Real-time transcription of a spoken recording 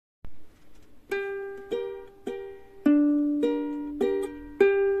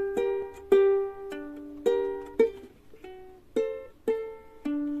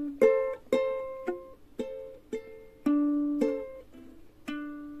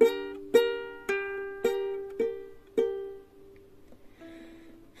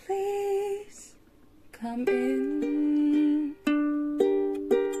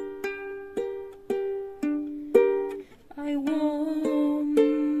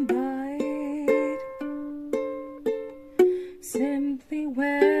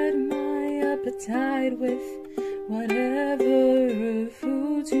satisfied with whatever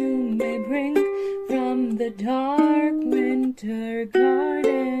foods you may bring from the dark winter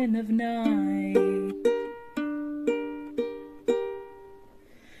garden of night.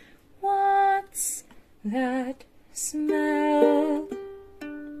 What's that smell?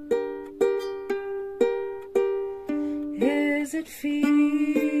 Is it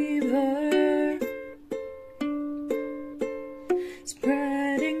fever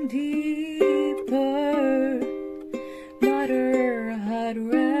spreading deeper? Butter hot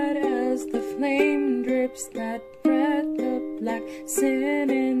red as the flame drips that bread, the black sin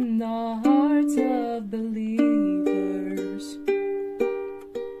in the hearts of believers.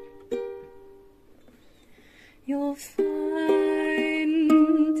 You'll find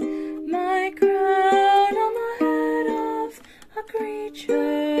my crown on the head of a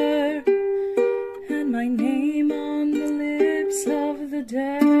creature, and my name on the lips of the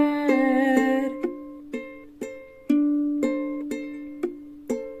dead.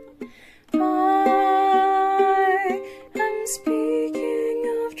 I am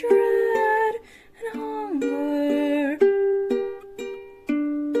speaking of dread and hunger.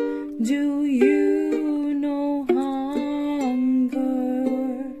 Do you know hunger?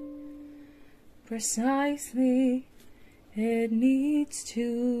 Precisely, it needs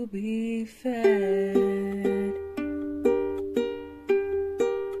to be fed.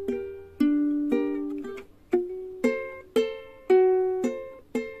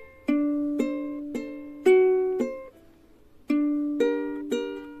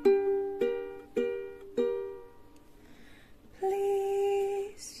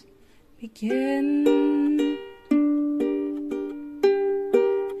 Please begin.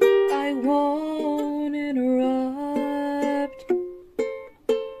 I won't interrupt.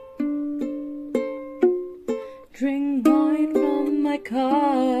 Drink wine from my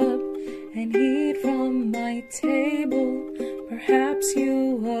cup and eat from my table. Perhaps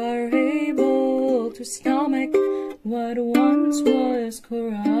you are able to stomach what once was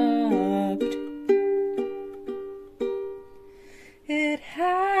corrupt. It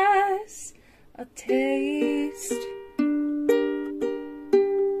has a taste.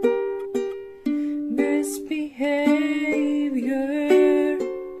 Misbehavior.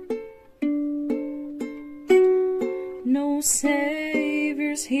 No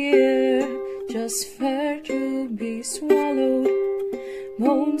saviors here, just fur to be swallowed,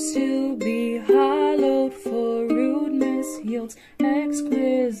 bones to be hollowed, for rudeness yields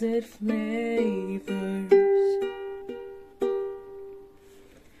exquisite flavors.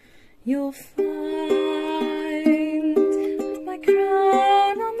 You'll find my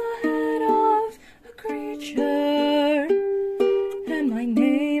crown on the head of a creature, and my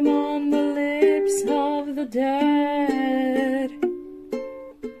name on the lips of the dead.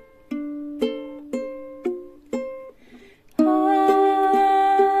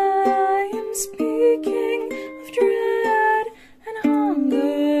 I am speaking of dread and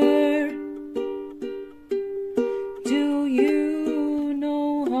hunger. Do you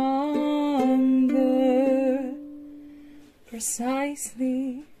know hunger?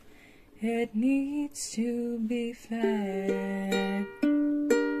 Precisely, it needs to be fed.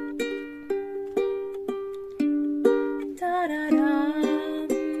 Da-da-dum,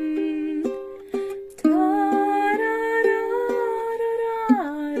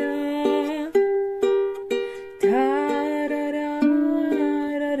 da-da-da-da-da-da, da-da-da-da-da.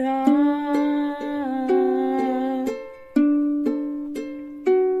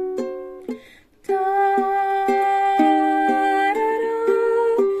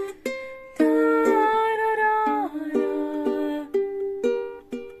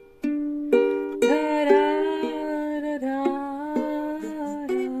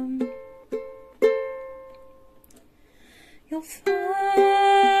 You'll find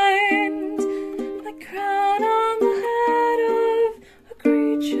my crown on the head of a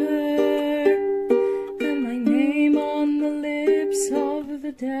creature, and my name on the lips of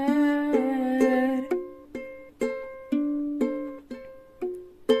the dead.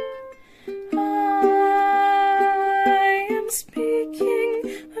 I am speaking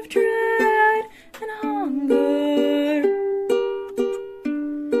of dread and hunger.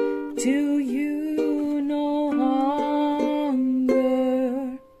 Do you know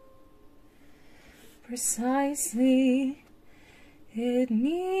hunger? Precisely, it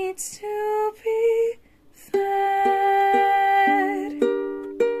needs to be